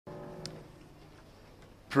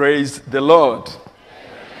Praise the Lord.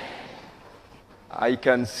 I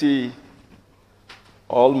can see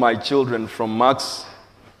all my children from Max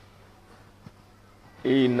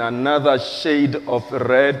in another shade of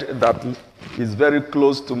red that is very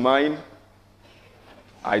close to mine.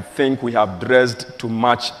 I think we have dressed to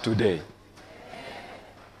match today.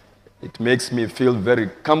 It makes me feel very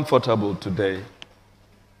comfortable today.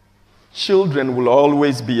 Children will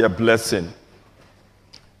always be a blessing,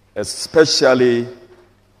 especially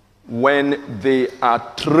when they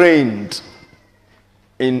are trained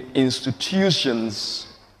in institutions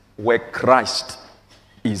where Christ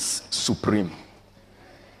is supreme.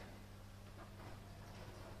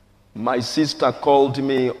 My sister called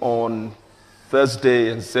me on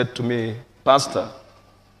Thursday and said to me, "Pastor,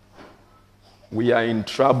 we are in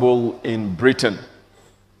trouble in Britain.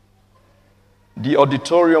 The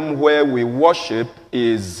auditorium where we worship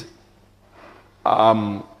is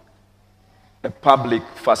a public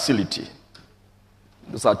facility.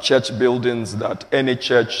 Those are church buildings that any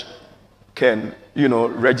church can,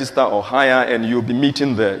 register or hire, and you'll be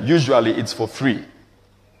meeting there. Usually it's for free."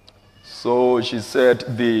 So she said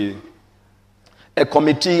a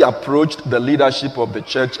committee approached the leadership of the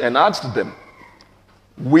church and asked them,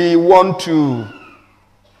 "We want to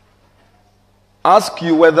ask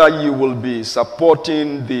you whether you will be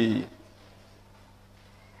supporting the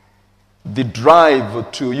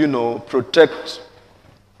drive to, protect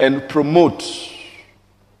and promote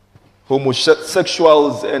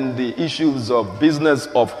homosexuals and the issues of business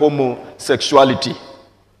of homosexuality.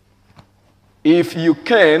 If you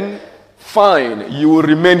can, fine, you will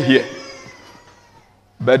remain here.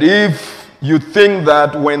 But if you think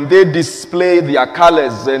that when they display their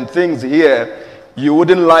colors and things here, you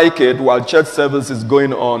wouldn't like it while church service is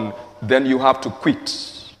going on, then you have to quit."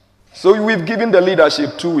 So we've given the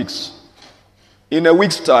leadership 2 weeks. In a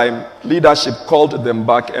week's time, leadership called them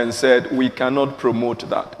back and said, "We cannot promote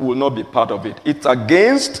that. We will not be part of it. It's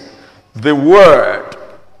against the word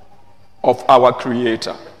of our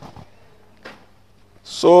Creator."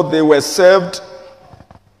 So they were served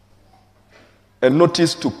a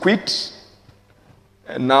notice to quit,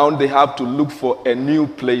 and now they have to look for a new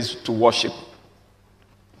place to worship.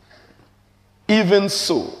 Even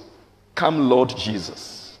so, come Lord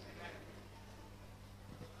Jesus.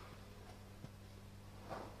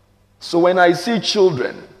 So when I see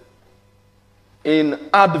children in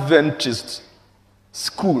Adventist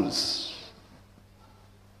schools,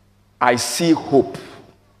 I see hope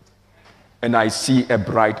and I see a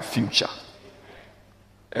bright future.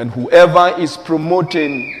 And whoever is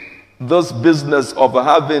promoting this business of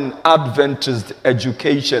having Adventist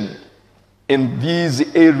education in these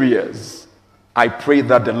areas, I pray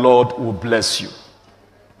that the Lord will bless you.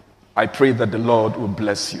 I pray that the Lord will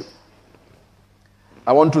bless you.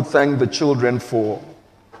 I want to thank the children for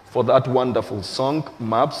that wonderful song,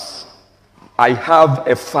 Maps. I have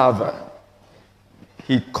a father.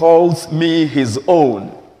 He calls me his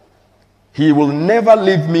own. He will never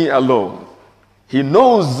leave me alone. He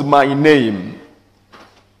knows my name.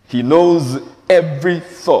 He knows every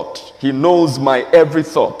thought. He knows my every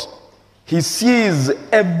thought. He sees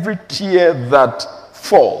every tear that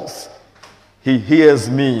falls. He hears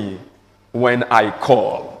me when I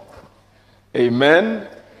call. Amen.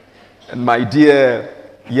 And my dear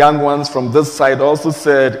young ones from this side also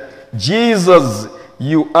said, "Jesus,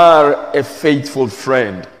 you are a faithful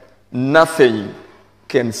friend. Nothing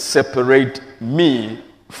can separate me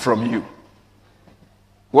from you."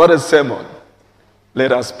 What a sermon.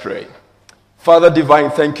 Let us pray. Father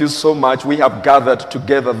divine, thank you so much. We have gathered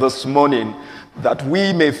together this morning that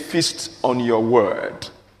we may feast on your word.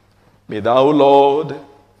 May thou, Lord,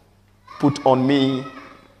 put on me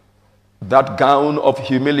that gown of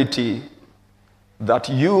humility, that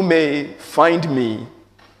you may find me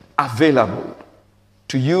available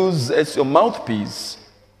to use as your mouthpiece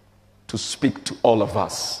to speak to all of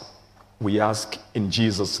us. We ask in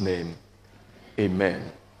Jesus' name.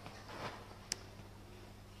 Amen.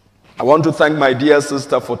 I want to thank my dear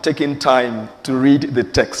sister for taking time to read the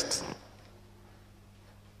text.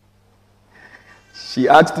 She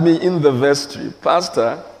asked me in the vestry,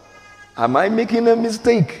 "Pastor, am I making a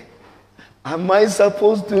mistake? Am I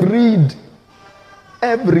supposed to read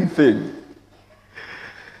everything?"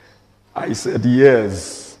 I said,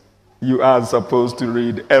 "Yes, you are supposed to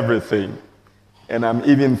read everything. And I'm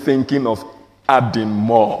even thinking of adding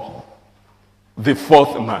more. The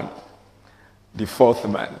fourth man. The fourth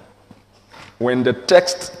man. When the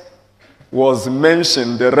text was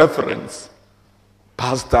mentioned, the reference,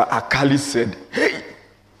 Pastor Akali said, 'Hey,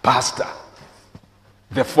 Pastor,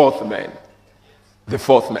 the fourth man. The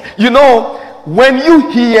fourth man.'" You know, when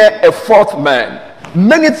you hear a fourth man,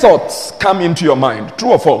 Many thoughts come into your mind,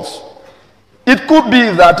 true or false. It could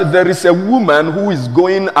be that there is a woman who is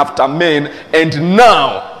going after men and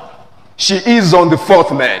now she is on the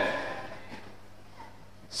fourth man.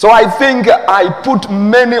 So I think I put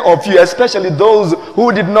many of you, especially those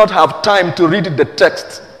who did not have time to read the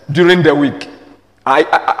text during the week,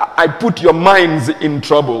 I put your minds in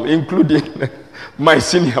trouble, including my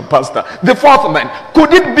senior pastor. The fourth man.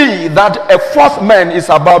 Could it be that a fourth man is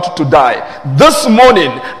about to die? This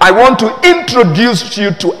morning, I want to introduce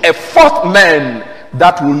you to a fourth man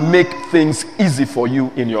that will make things easy for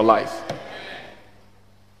you in your life.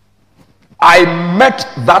 I met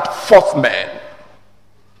that fourth man,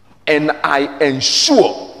 and I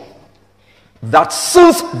ensure that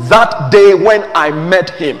since that day when I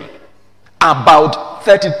met him, about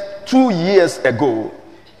 32 years ago,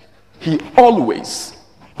 he always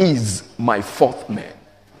is my fourth man.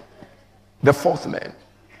 The fourth man.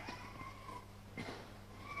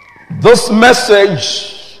 This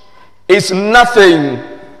message is nothing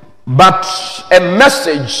but a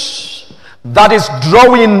message that is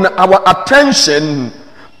drawing our attention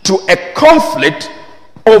to a conflict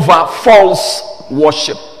over false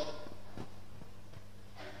worship.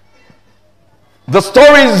 The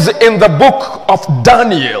stories in the book of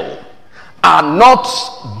Daniel are not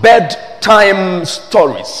bedtime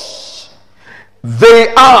stories.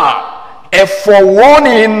 They are a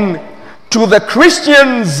forewarning to the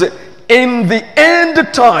Christians in the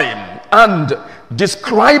end time and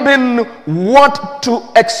describing what to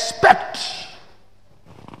expect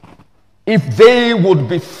if they would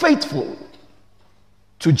be faithful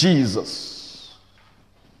to Jesus.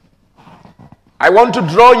 I want to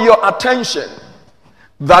draw your attention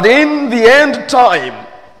that in the end time,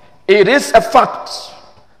 it is a fact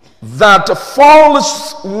that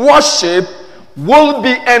false worship will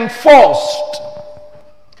be enforced.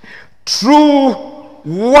 True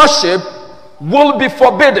worship will be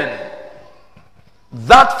forbidden.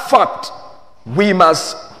 That fact we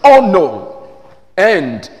must all know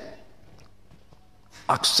and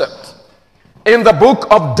accept. In the book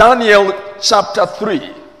of Daniel chapter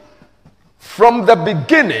 3, from the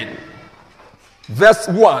beginning, verse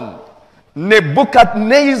 1,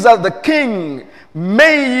 Nebuchadnezzar the king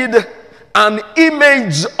made an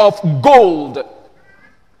image of gold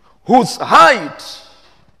whose height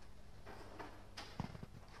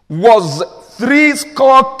was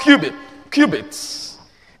 70 cubits,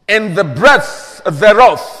 and the breadth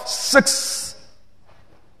thereof 6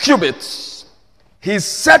 cubits. He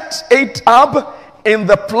set it up in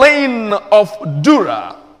the plain of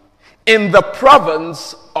Dura, in the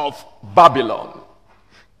province of Babylon.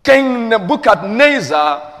 King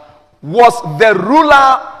Nebuchadnezzar was the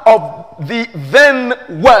ruler of the then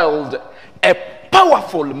world, a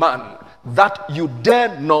powerful man that you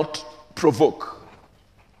dare not provoke.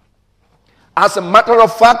 As a matter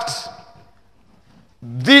of fact,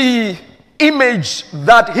 the image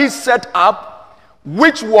that he set up,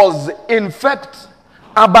 which was in fact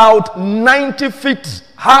about 90 feet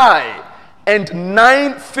high and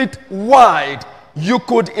 9 feet wide, you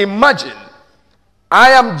could imagine,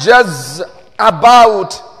 I am just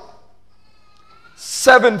about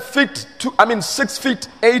 6 feet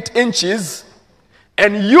 8 inches,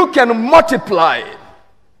 and you can multiply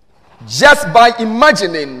just by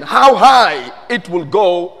imagining how high it will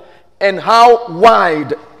go and how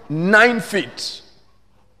wide 9 feet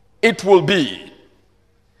it will be.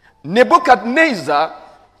 Nebuchadnezzar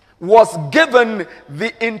was given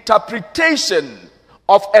the interpretation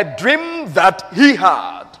of a dream that he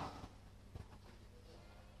had.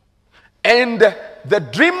 And the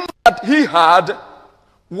dream that he had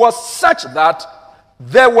was such that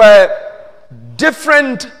there were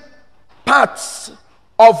different parts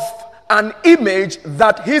of an image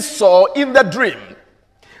that he saw in the dream.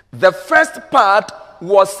 The first part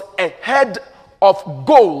was a head of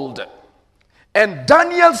gold. And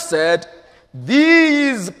Daniel said,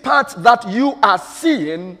 these parts that you are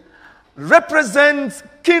seeing represent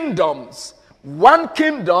kingdoms, one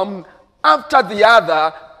kingdom after the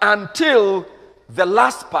other, until the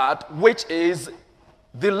last part, which is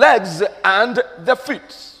the legs and the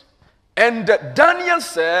feet. And Daniel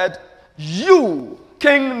said, you,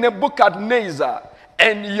 King Nebuchadnezzar,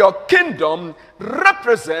 and your kingdom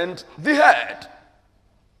represent the head.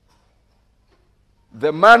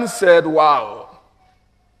 The man said, wow.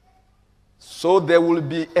 So there will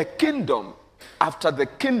be a kingdom after the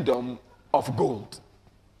kingdom of gold.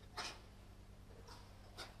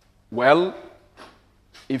 Well,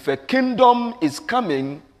 if a kingdom is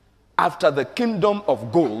coming after the kingdom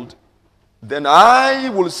of gold, then I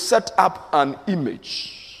will set up an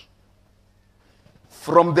image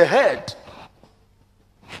from the head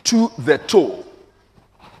to the toe.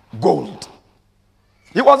 Gold.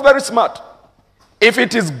 He was very smart. If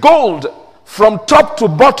it is gold from top to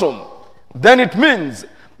bottom, then it means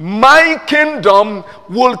my kingdom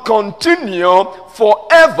will continue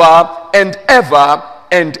forever and ever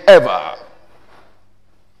and ever.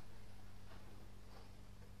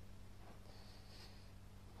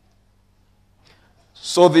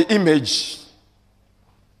 So the image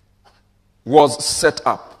was set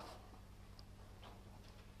up.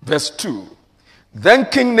 Verse 2. Then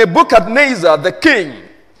King Nebuchadnezzar the king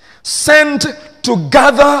sent to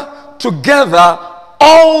gather together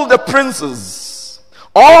all the princes,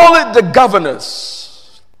 all the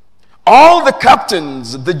governors, all the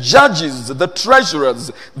captains, the judges, the treasurers,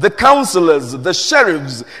 the counselors, the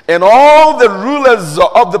sheriffs, and all the rulers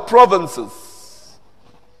of the provinces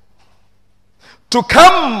to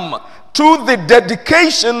come to the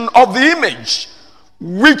dedication of the image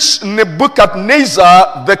which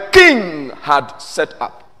Nebuchadnezzar the king had set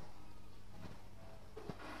up.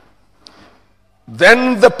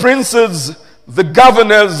 Then the princes, the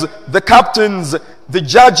governors, the captains, the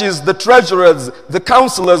judges, the treasurers, the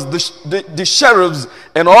counselors, the sheriffs,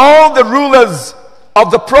 and all the rulers of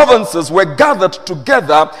the provinces were gathered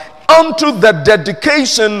together unto the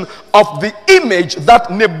dedication of the image that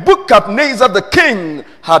Nebuchadnezzar the king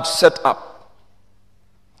had set up.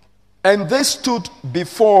 And they stood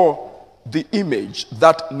before the image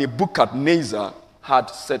that Nebuchadnezzar had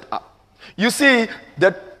set up. You see,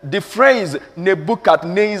 that the phrase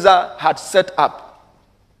Nebuchadnezzar had set up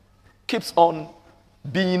keeps on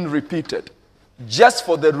being repeated, just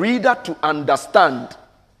for the reader to understand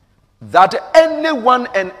that anyone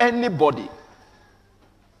and anybody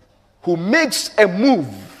who makes a move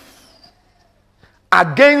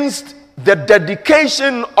against the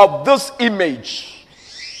dedication of this image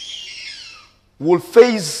will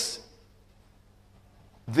face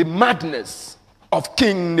the madness of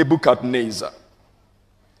King Nebuchadnezzar.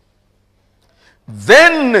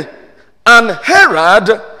 Then an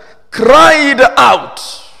Herod cried out,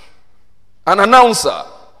 an announcer,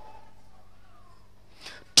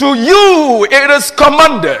 "To you it is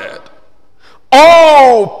commanded,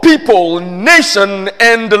 all people, nation,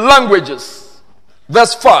 and languages."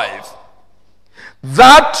 Verse 5.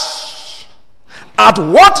 That at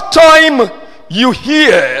what time you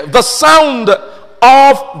hear the sound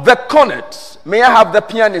of the cornet. May I have the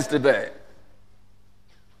pianist there?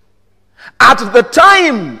 At the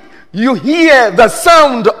time you hear the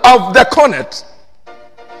sound of the cornet.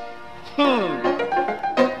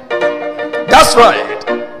 That's right.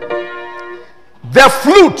 The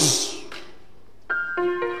flute,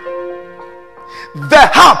 the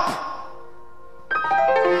harp,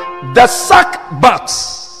 the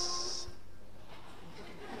sackbuts.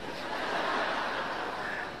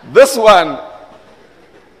 This one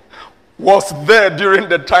was there during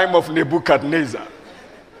the time of Nebuchadnezzar.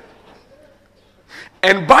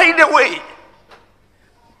 And by the way,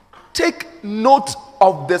 take note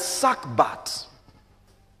of the sackbut.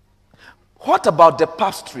 What about the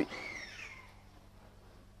pastry?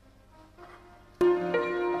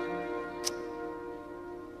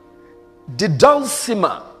 The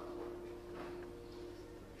dulcimer.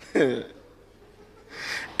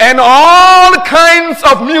 And all kinds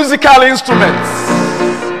of musical instruments.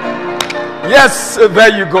 Yes,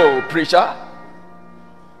 there you go, preacher.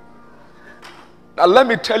 Now let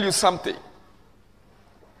me tell you something.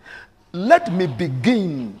 Let me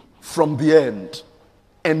begin from the end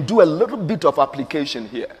and do a little bit of application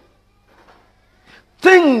here.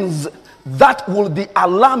 Things that will be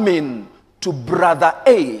alarming to brother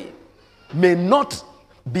A may not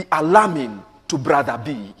be alarming to brother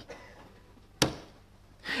B.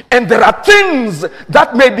 And there are things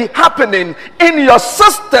that may be happening in your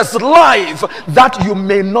sister's life that you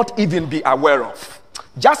may not even be aware of.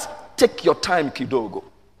 Just take your time, kidogo.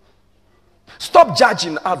 Stop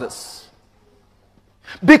judging others.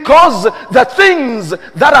 Because the things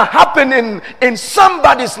that are happening in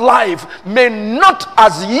somebody's life may not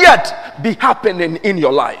as yet be happening in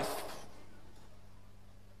your life.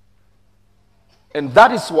 And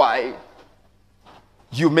that is why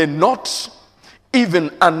you may not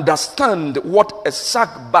even understand what a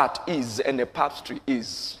sackbut is and a pastry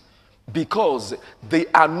is, because they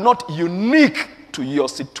are not unique to your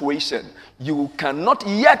situation. You cannot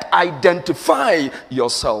yet identify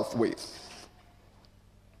yourself with.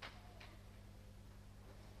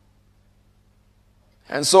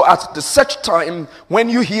 And so at the such time, when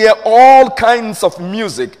you hear all kinds of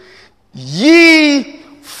music, ye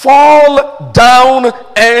fall down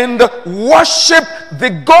and worship the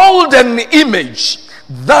golden image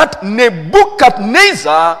that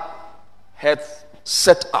Nebuchadnezzar hath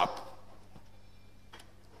set up.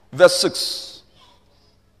 Verse 6.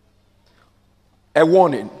 A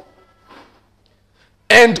warning.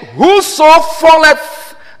 And whoso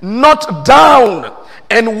falleth not down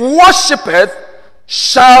and worshipeth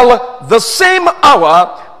shall the same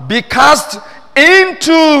hour be cast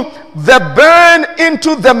into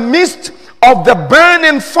the midst of the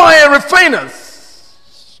burning fiery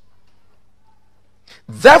furnace.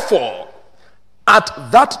 Therefore,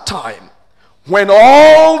 at that time, when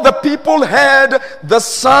all the people heard the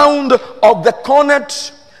sound of the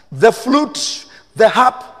cornet, the flute, the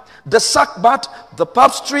harp, the sackbut, the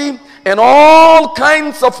psaltery, and all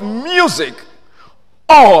kinds of music,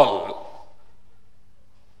 all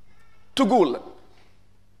tugul.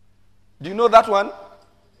 Do you know that one?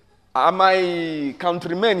 Are my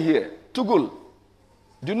countrymen here? Tugul.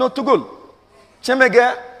 Do you know tugul?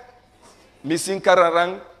 Chemege? Missing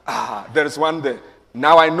Kararang? There is one there.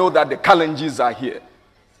 Now I know that the Kalenjis are here.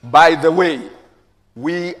 By the way,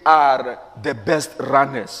 we are the best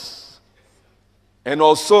runners. And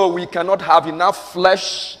also we cannot have enough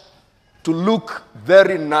flesh to look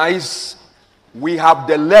very nice. We have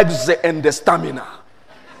the legs and the stamina.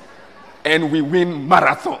 And we win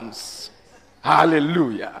marathons.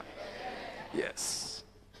 Hallelujah. Yes.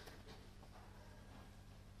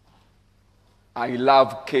 I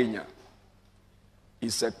love Kenya.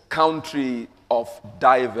 It's a country of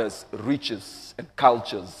diverse riches and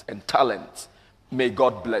cultures and talents. May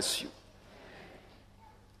God bless you.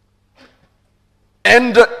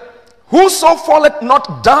 And whoso falleth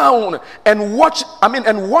not down and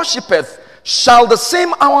worshipeth shall the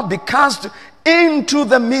same hour be cast into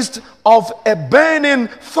the midst of a burning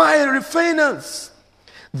fiery furnace.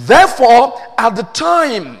 Therefore, at the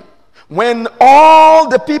time when all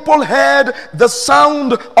the people heard the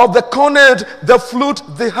sound of the cornet, the flute,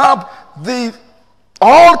 the harp,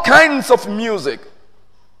 all kinds of music,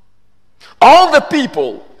 all the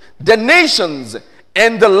people, the nations,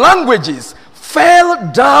 and the languages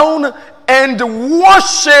fell down and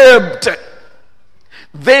worshipped.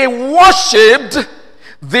 They worshipped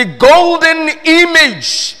the golden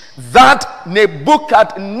image that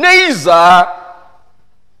Nebuchadnezzar,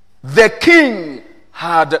 the king,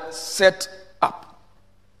 had set up.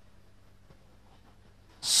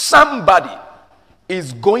 Somebody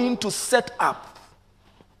is going to set up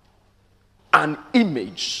an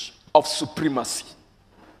image of supremacy.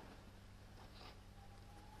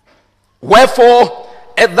 Wherefore,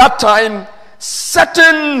 at that time,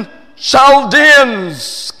 certain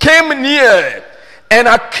Chaldeans came near and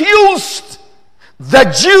accused the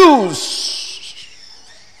Jews.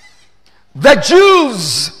 The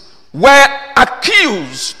Jews were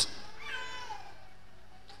accused.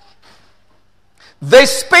 They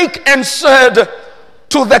spake and said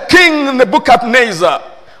to the king Nebuchadnezzar,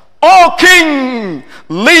 O king,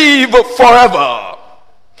 live forever.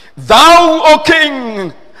 Thou, O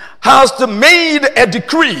king, hast made a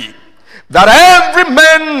decree that every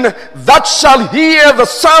man that shall hear the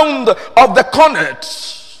sound of the cornet,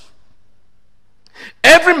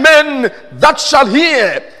 every man that shall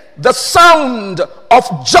hear the sound of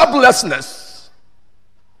joblessness,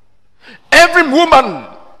 every woman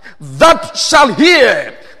that shall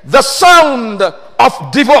hear the sound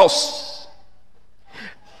of divorce,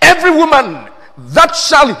 every woman that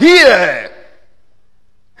shall hear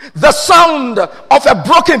the sound of a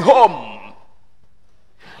broken home,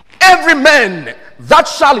 every man that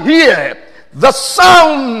shall hear the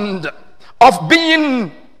sound of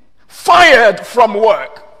being fired from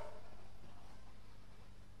work,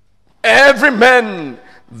 every man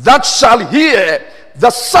that shall hear the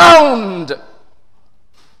sound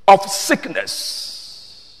of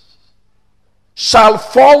sickness shall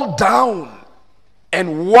fall down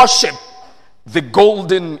and worship the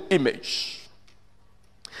golden image.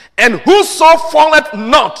 And whoso falleth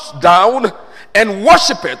not down and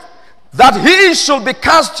worshipeth, that he shall be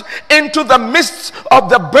cast into the midst of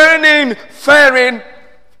the burning fiery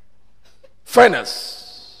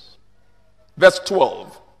furnace. Verse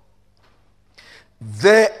 12.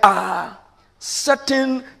 There are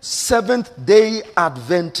certain Seventh-day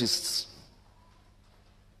Adventists.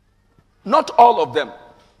 Not all of them.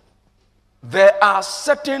 There are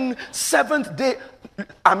certain Seventh-day.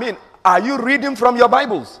 Are you reading from your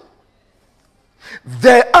Bibles?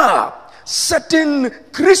 There are certain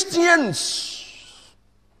Christians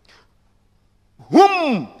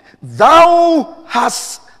whom thou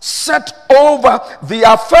hast set over the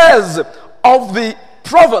affairs of the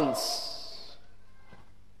province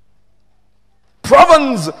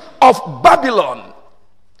of Babylon,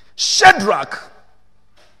 Shadrach,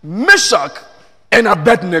 Meshach, and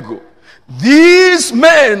Abednego. These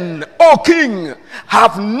men, O king,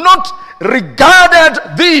 have not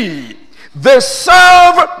regarded thee. They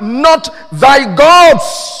serve not thy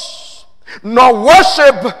gods, nor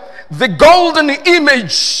worship the golden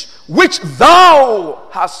image which thou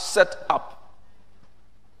hast set up.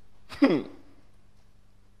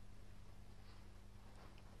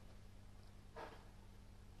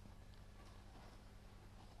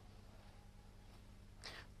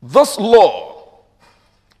 This law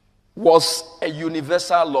was a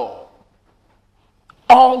universal law.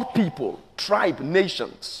 All people, tribe,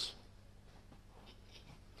 nations.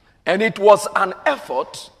 And it was an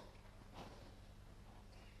effort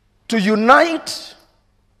to unite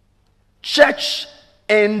church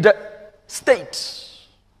and state,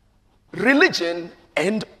 religion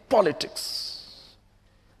and politics.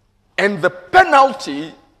 And the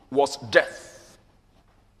penalty was death.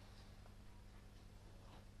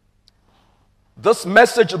 This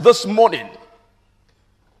message this morning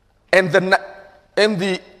and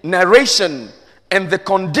the narration and the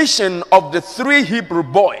condition of the 3 Hebrew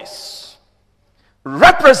boys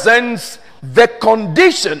represents the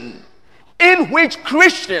condition in which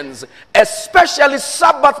Christians, especially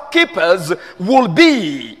Sabbath keepers, will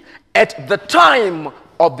be at the time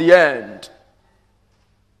of the end.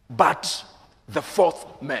 But the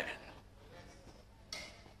 4th man.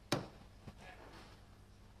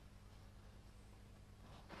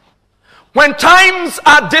 When times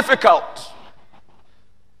are difficult,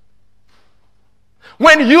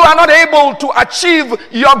 when you are not able to achieve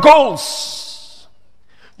your goals,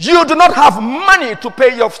 you do not have money to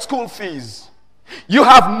pay your school fees, you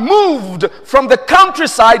have moved from the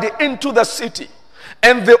countryside into the city,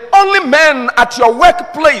 and the only man at your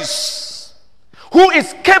workplace who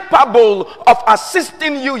is capable of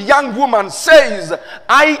assisting you, young woman, says,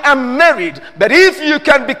 I am married, but if you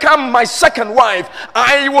can become my second wife,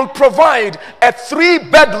 I will provide a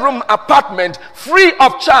 3-bedroom apartment free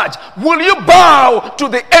of charge. Will you bow to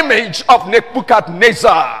the image of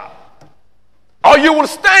Nebuchadnezzar? Or you will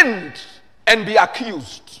stand and be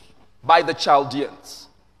accused by the Chaldeans.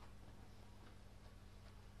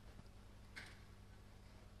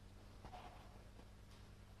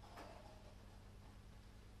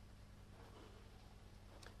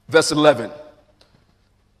 Verse 11.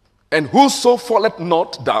 And whoso falleth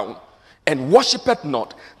not down and worshipeth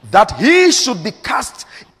not, that he should be cast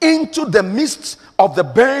into the midst of the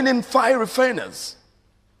burning fiery furnace.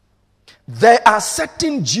 There are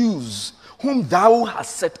certain Jews whom thou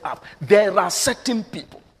hast set up. There are certain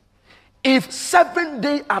people. If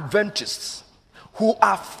 7-day Adventists who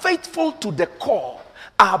are faithful to the core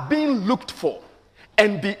are being looked for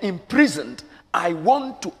and be imprisoned, I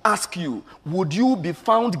want to ask you, would you be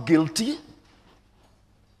found guilty?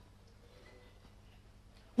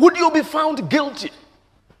 Would you be found guilty?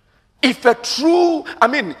 If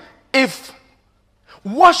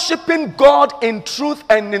worshiping God in truth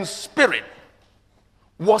and in spirit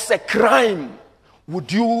was a crime, would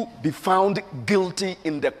you be found guilty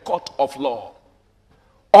in the court of law?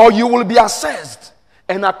 Or you will be assessed,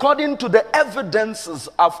 and according to the evidences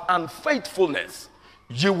of unfaithfulness,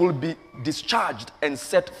 you will be discharged and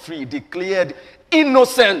set free, declared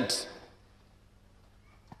innocent.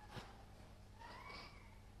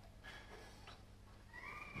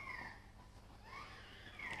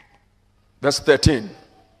 Verse 13.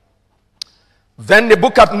 Then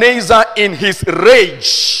Nebuchadnezzar, in his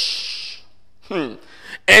rage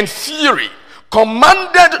and fury,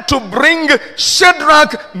 commanded to bring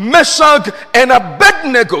Shadrach, Meshach, and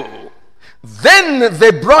Abednego. Then they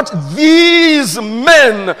brought these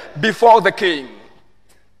men before the king.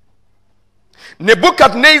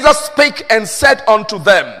 Nebuchadnezzar spake and said unto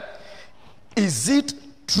them, Is it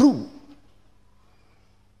true?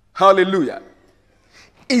 Hallelujah.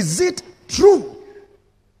 Is it true?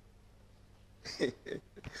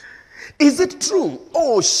 Is it true,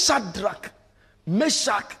 O Shadrach,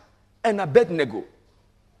 Meshach, and Abednego?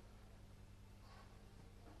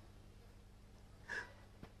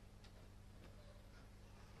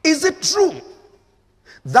 Is it true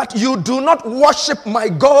that you do not worship my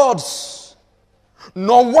gods,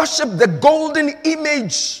 nor worship the golden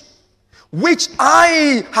image which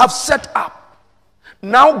I have set up?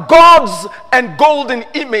 Now, gods and golden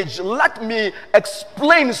image, let me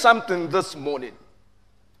explain something this morning.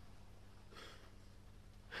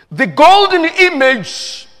 The golden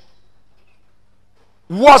image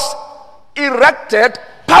was erected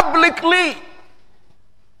publicly.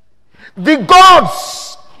 The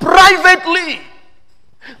gods privately.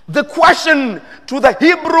 The question to the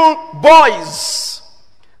Hebrew boys,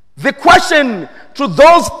 the question to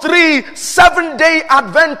those 3 7-day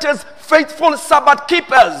Adventist faithful Sabbath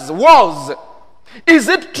keepers was, is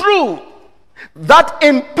it true that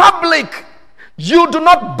in public you do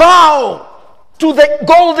not bow to the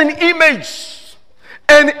golden image?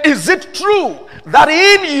 And is it true that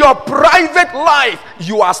in your private life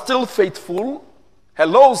you are still faithful?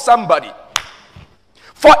 Hello, somebody.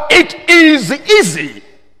 For it is easy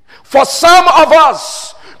for some of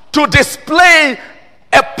us to display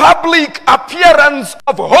a public appearance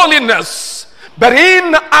of holiness, but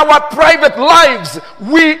in our private lives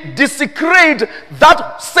we desecrate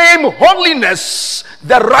that same holiness,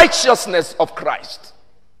 the righteousness of Christ.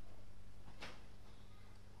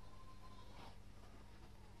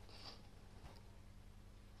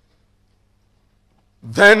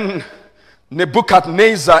 Then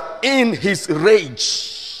Nebuchadnezzar, in his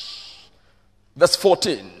rage, verse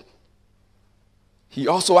 14, he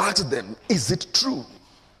also asked them, is it true?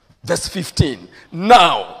 Verse 15,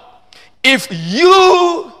 now, if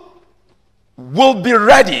you will be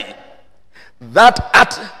ready, that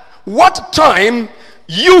at what time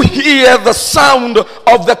you hear the sound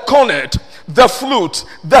of the cornet, the flute,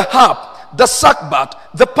 the harp, the sackbut,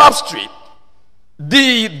 the psaltery,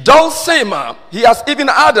 the dulcimer, he has even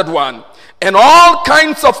added one, and all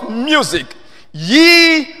kinds of music,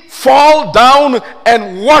 ye fall down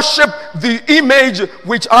and worship the image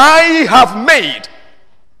which I have made.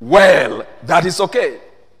 Well, that is okay.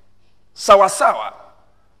 Sawa sawa.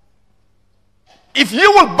 If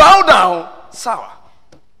you will bow down, sawa.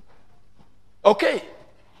 Okay.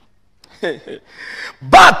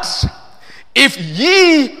 But if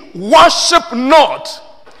ye worship not,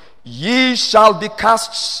 ye shall be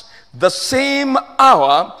cast the same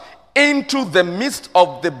hour into the midst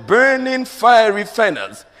of the burning fiery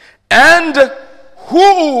furnace. And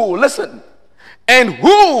who, listen, and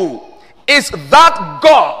who is that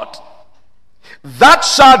God that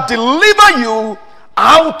shall deliver you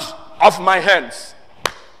out of my hands?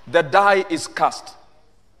 The die is cast.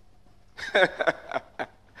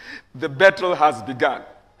 The battle has begun.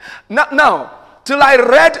 Now, till I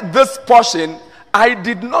read this portion, I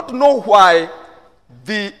did not know why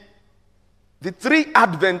the three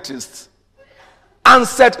Adventists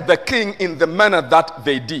answered the king in the manner that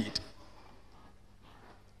they did.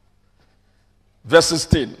 Verse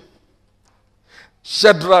 16.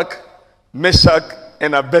 Shadrach, Meshach,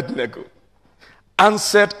 and Abednego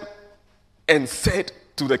answered and said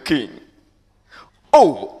to the king,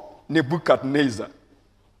 O Nebuchadnezzar,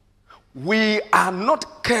 we are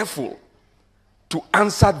not careful to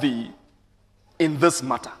answer thee in this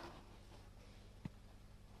matter.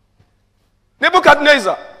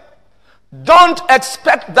 Nebuchadnezzar, don't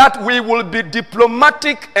expect that we will be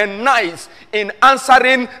diplomatic and nice in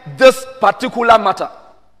answering this particular matter.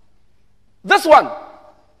 This one,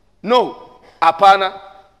 no, apana.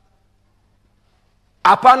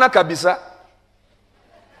 Apana kabisa.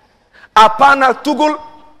 Apana tugul.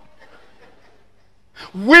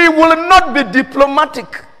 We will not be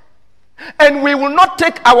diplomatic, and we will not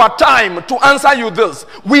take our time to answer you this.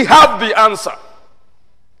 We have the answer.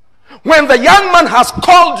 When the young man has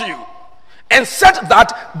called you and said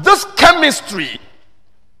that this chemistry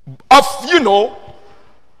of,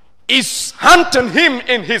 is hunting him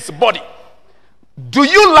in his body. Do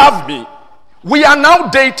you love me? We are now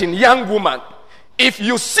dating, young woman. If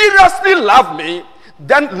you seriously love me,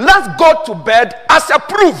 then let's go to bed as a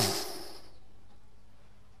proof.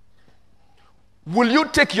 Will you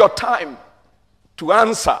take your time to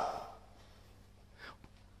answer?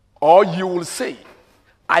 Or you will say,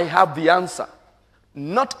 I have the answer.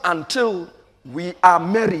 Not until we are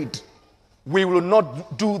married, we will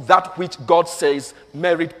not do that which God says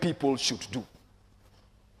married people should do.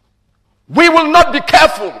 We will not be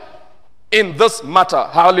careful in this matter.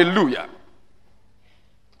 Hallelujah.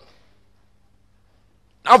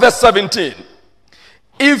 Now verse 17.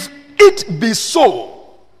 If it be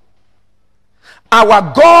so,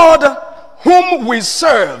 our God whom we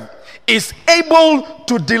serve is able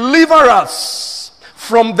to deliver us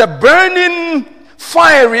from the burning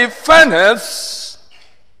fiery furnace,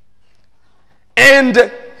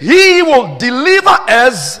 and he will deliver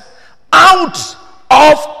us out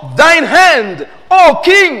of thine hand, O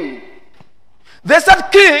king. They said,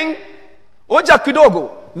 king, oja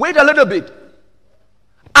kidogo, wait a little bit.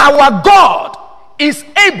 Our God is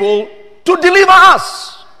able to deliver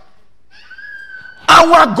us.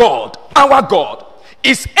 Our God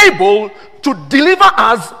is able to deliver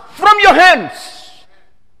us from your hands.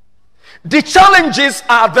 The challenges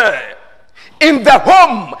are there. In the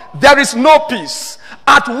home, there is no peace.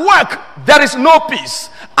 At work, there is no peace.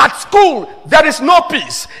 At school, there is no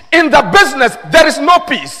peace. In the business, there is no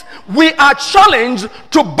peace. we are challenged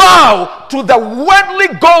to bow to the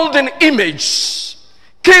worldly golden image.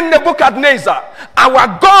 King Nebuchadnezzar,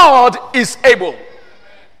 our God is able.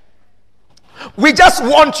 We just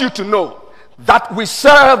want you to know that we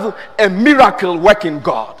serve a miracle working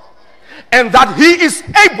God, and that he is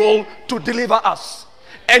able to deliver us,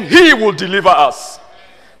 and he will deliver us.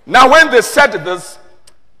 Now when they said this,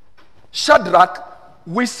 Shadrach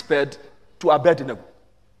whispered to Abednego,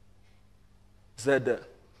 said,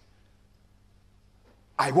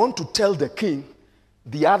 I want to tell the king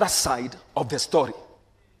the other side of the story.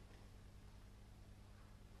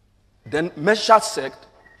 Then Meshach said,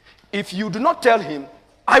 if you do not tell him,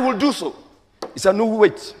 I will do so. He said, no,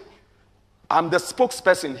 wait. I'm the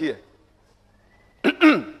spokesperson here.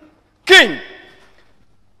 King,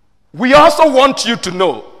 we also want you to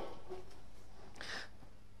know.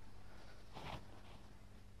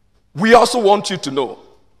 We also want you to know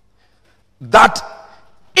that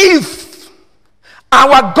if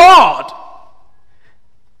our God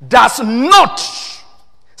does not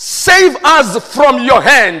save us from your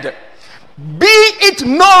hand, be it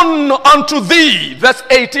known unto thee, verse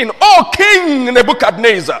 18, O King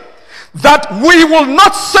Nebuchadnezzar, that we will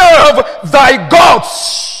not serve thy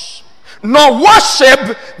gods, nor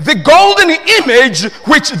worship the golden image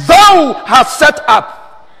which thou hast set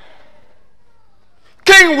up.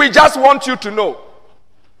 King, we just want you to know,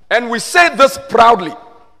 and we say this proudly,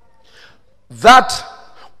 that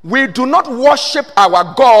we do not worship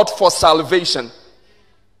our God for salvation.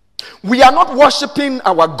 We are not worshiping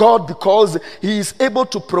our God because he is able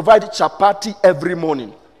to provide chapati every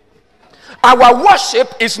morning. Our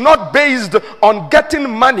worship is not based on getting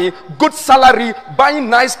money, good salary, buying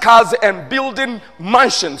nice cars, and building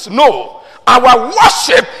mansions. No. Our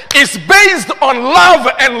worship is based on love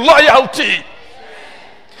and loyalty.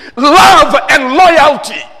 Love and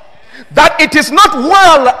loyalty. That it is not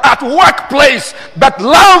well at workplace, but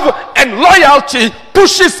love and loyalty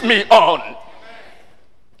pushes me on.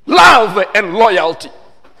 Love and loyalty.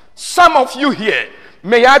 Some of you here,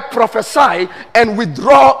 may I prophesy and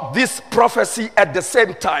withdraw this prophecy at the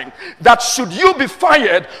same time, that should you be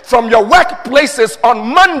fired from your workplaces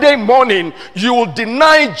on Monday morning, you will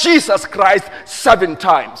deny Jesus Christ 7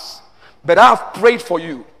 times. But I've prayed for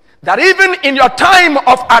you that even in your time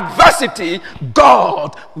of adversity,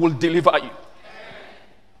 God will deliver you.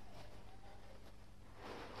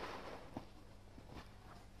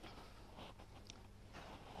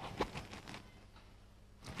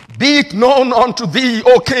 Be it known unto thee,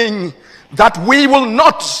 O king, that we will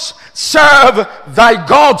not serve thy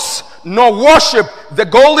gods, nor worship the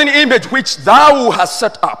golden image which thou hast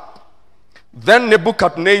set up. Then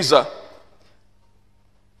Nebuchadnezzar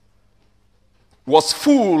was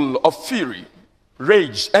full of fury,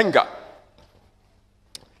 rage, anger,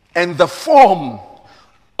 and the form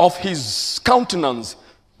of his countenance,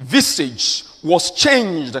 visage, was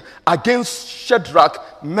changed against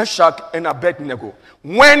Shadrach, Meshach, and Abednego.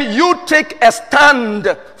 When you take a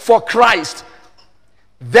stand for Christ,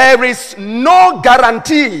 there is no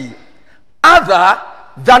guarantee other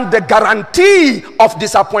than the guarantee of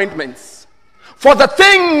disappointments. For the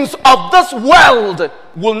things of this world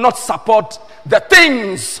will not support the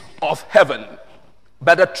things of heaven,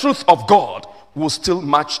 but the truth of God will still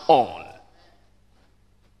march on.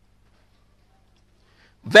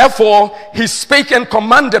 Therefore, he spake and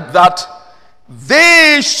commanded that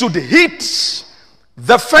they should hit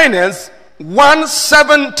the furnace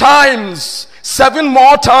 7 times, 7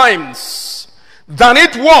 more times than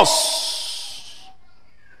it was.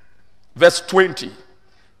 Verse 20.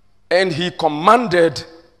 And he commanded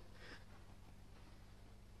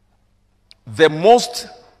the most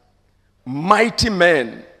mighty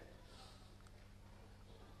men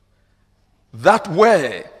that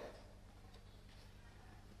were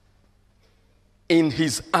in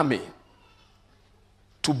his army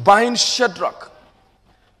to bind Shadrach,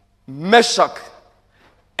 Meshach,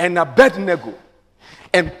 and Abednego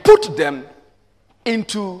and put them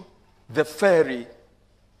into the fiery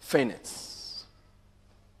furnace.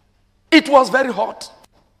 It was very hot.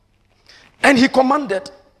 And he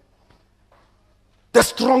commanded the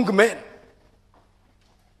strong men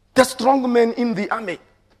in the army.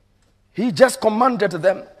 He just commanded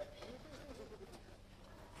them.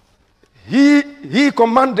 He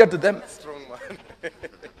commanded them. Strong man.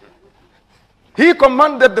 He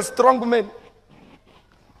commanded the strong men.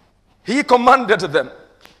 He commanded them.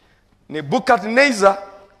 Nebuchadnezzar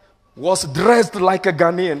was dressed like a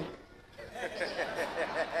Ghanaian.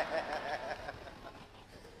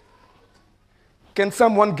 Can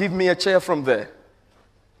someone give me a chair from there?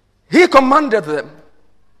 He commanded them.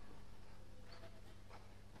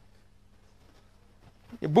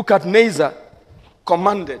 Nebuchadnezzar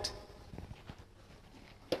commanded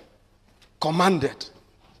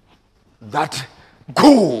that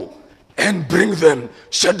go and bring them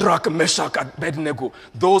Shadrach, Meshach, and Abednego,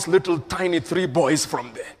 those little tiny 3 boys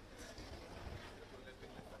from there.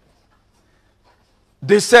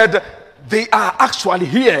 They said they are actually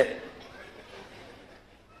here.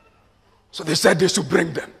 So they said they should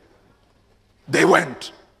bring them. They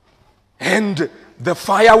went. And the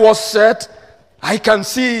fire was set. I can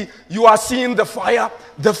see, you are seeing the fire.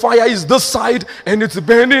 The fire is this side and it's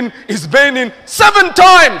burning 7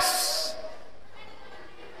 times.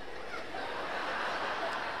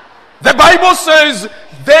 The Bible says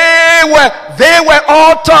they were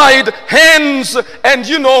all tied hands and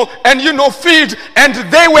feet, and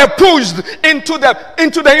they were pushed into the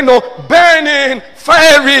burning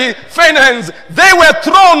fiery furnace. They were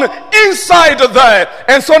thrown inside there,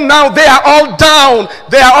 and so now they are all down.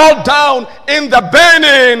 They are all down in the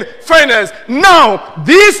burning furnace. Now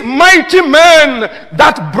these mighty men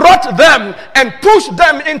that brought them and pushed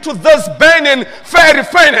them into this burning fiery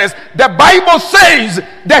furnace, the Bible says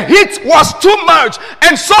the heat was too much,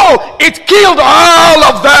 and so it killed all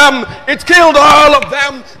of them. It killed all of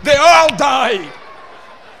them. They all died.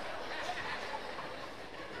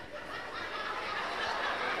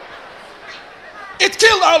 It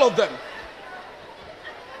killed all of them.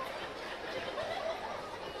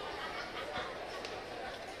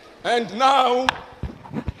 And now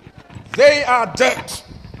they are dead.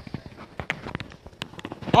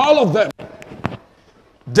 All of them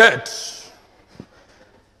dead.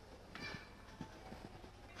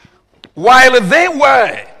 While they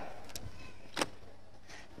were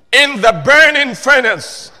in the burning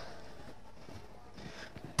furnace,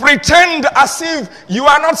 pretend as if you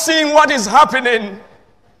are not seeing what is happening.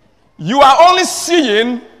 You are only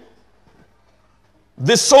seeing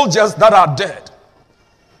the soldiers that are dead.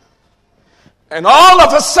 And all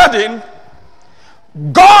of a sudden,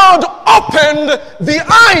 God opened the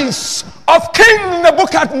eyes of King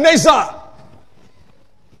Nebuchadnezzar.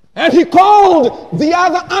 And he called the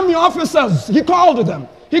other army officers. He called them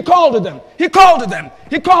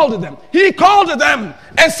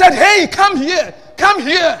and said, hey, come here.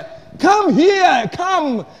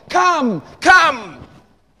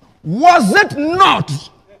 Was it not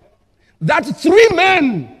that 3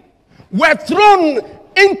 men were thrown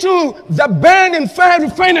into the burning fiery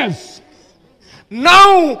furnace?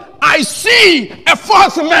 Now I see a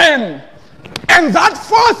 4th man, and that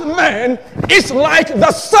 4th man is like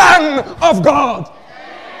the Son of God.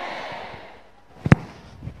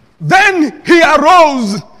 Then he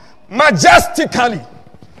arose majestically.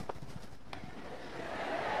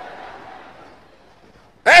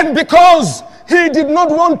 And because he did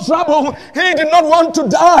not want trouble, he did not want to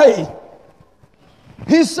die,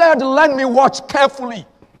 he said, let me watch carefully.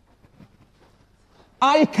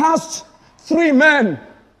 I cast 3 men,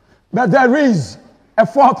 but there is a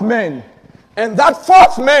 4th man. And that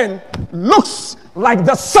 4th man looks like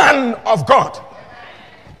the Son of God.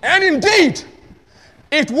 And indeed,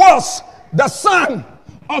 it was the Son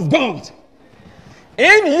of God.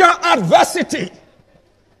 In your adversity,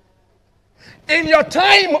 in your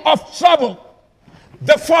time of trouble,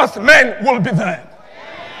 the 4th man will be there.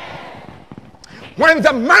 When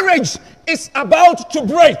the marriage is about to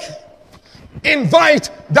break, invite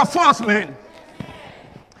the 4th man.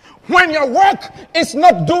 When your work is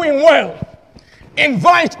not doing well,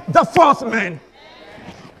 invite the 4th man.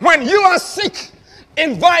 When you are sick,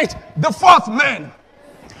 invite the 4th man.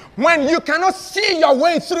 When you cannot see your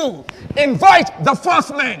way through, invite the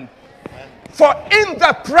 4th man. For in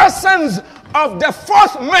the presence of the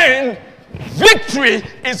 4th man, victory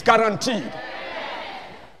is guaranteed.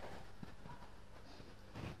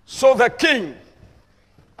 So the king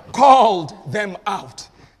called them out.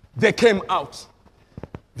 They came out.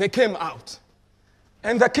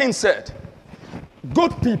 And the king said,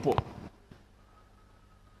 good people,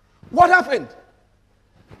 what happened?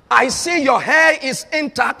 I see your hair is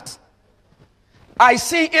intact. I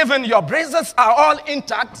see even your bracelets are all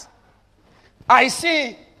intact. I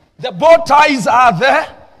see the bow ties are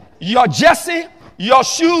there. Your jersey, your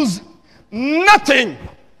shoes, nothing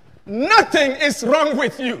is wrong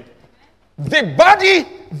with you. The body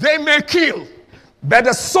they may kill, but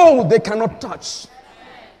the soul they cannot touch.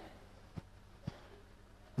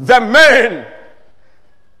 The men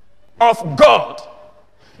of God,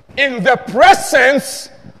 in the presence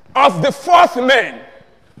of the 4th man,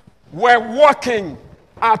 were walking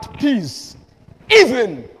at peace,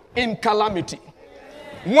 even in calamity.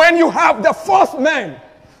 When you have the 4th man,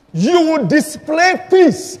 you will display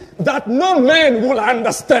peace that no man will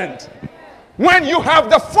understand. When you have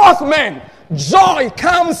the 4th man, Joy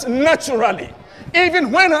comes naturally.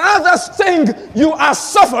 Even when others think you are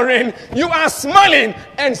suffering, you are smiling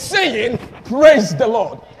and saying, praise the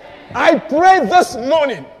Lord. I pray this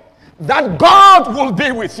morning that God will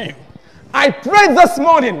be with you. I pray this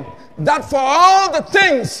morning that for all the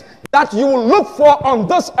things that you will look for on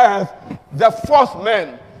this earth, the fourth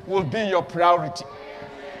man will be your priority.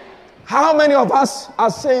 How many of us are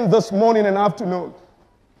saying this morning and afternoon,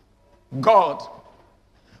 God,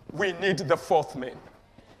 we need the fourth man?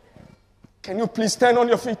 Can you please stand on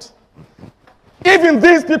your feet? Even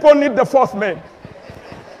these people need the fourth man.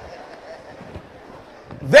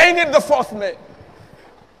 They need the fourth man.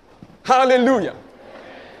 Hallelujah.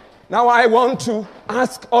 Now I want to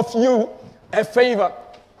ask of you a favor.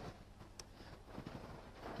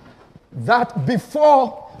 That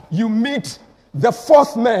before you meet the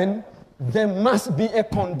fourth man, there must be a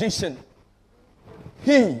condition.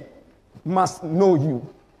 He must know you.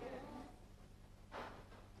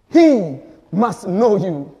 He must know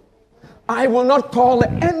you. I will not call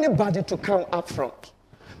anybody to come up front,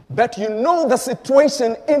 but you know the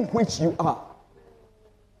situation in which you are.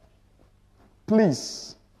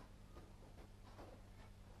 Please,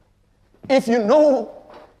 if you know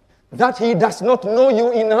that he does not know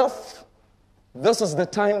you enough, this is the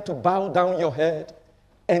time to bow down your head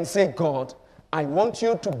and say, God, I want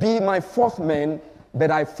you to be my fourth man,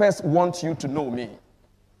 but I first want you to know me.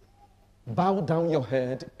 Bow down your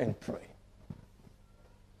head and pray.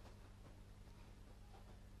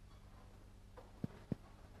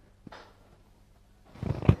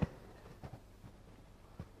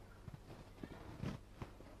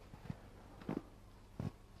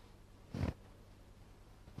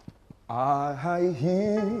 I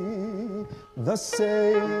hear the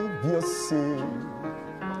Savior sing,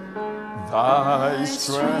 thy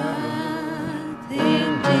strength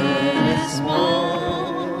indeed is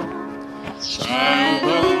small, shall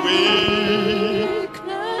the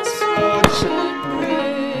weakness should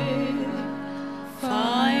pray,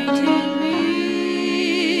 find in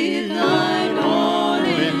me thine all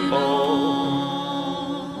in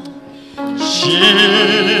all.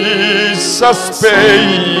 Jesus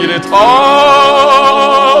paid it all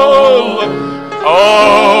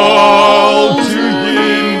to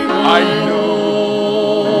him I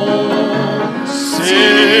know.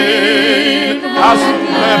 Sin has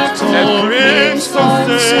left a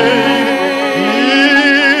crimson stain,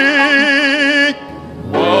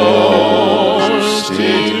 washed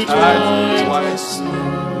it at twice.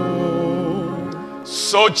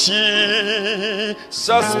 So Jesus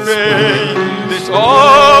paid it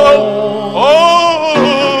all.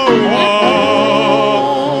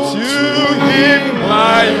 To him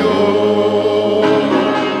I owe.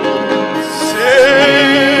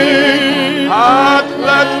 Sin had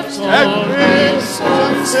left a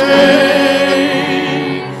crimson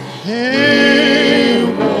stain. He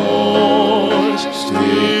washed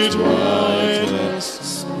it white as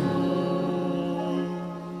snow.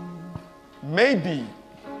 Maybe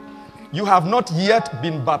you have not yet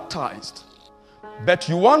been baptized, but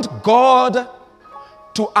you want God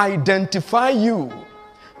to identify you.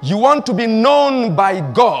 You want to be known by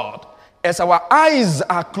God. As our eyes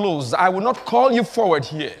are closed, I will not call you forward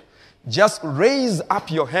here. Just raise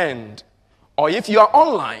up your hand. Or if you are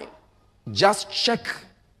online, just check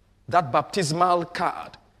that baptismal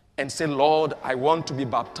card and say, Lord, I want to be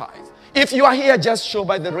baptized. If you are here, just show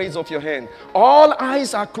by the raise of your hand. All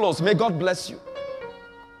eyes are closed. May God bless you.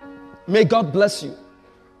 May God bless you.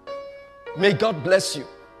 May God bless you.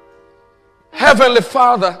 Heavenly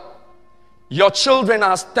Father, your children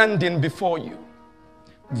are standing before you.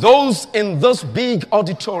 Those in this big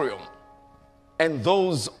auditorium and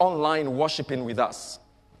those online worshiping with us.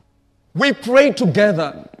 We pray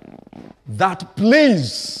together that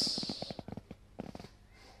please,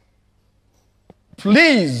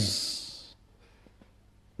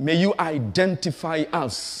 may you identify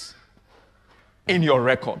us in your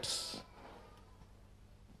records.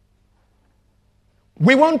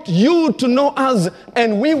 We want you to know us,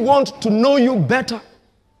 and we want to know you better.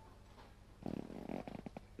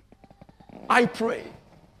 I pray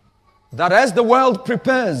that as the world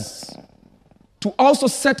prepares to also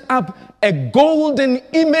set up a golden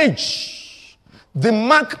image, the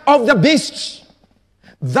mark of the beast,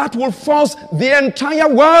 that will force the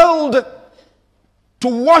entire world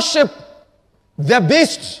to worship the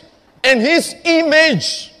beast and his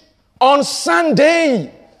image on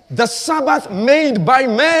Sunday, the Sabbath made by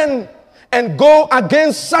man, and go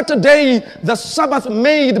against Saturday, the Sabbath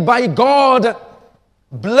made by God,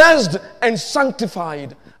 blessed and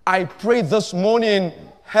sanctified. I pray this morning,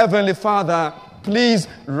 Heavenly Father, please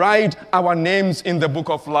write our names in the book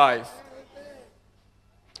of life.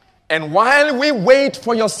 And while we wait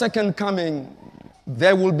for your second coming,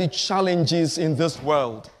 there will be challenges in this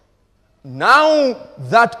world. Now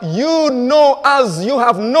that you know us, you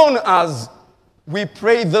have known us, we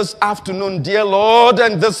pray this afternoon, dear Lord,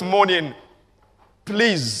 and this morning,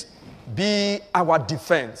 please be our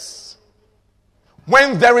defense.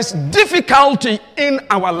 When there is difficulty in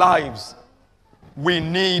our lives, we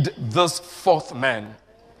need this fourth man.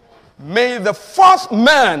 May the fourth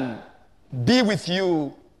man be with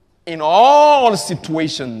you in all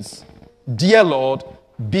situations. Dear Lord,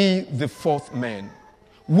 be the fourth man.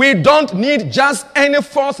 We don't need just any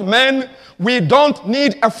fourth man. We don't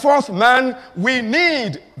need a fourth man. We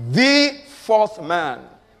need the fourth man.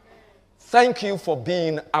 Thank you for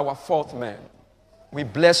being our fourth man. We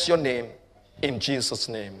bless your name in Jesus'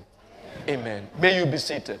 name. Amen. May you be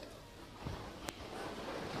seated.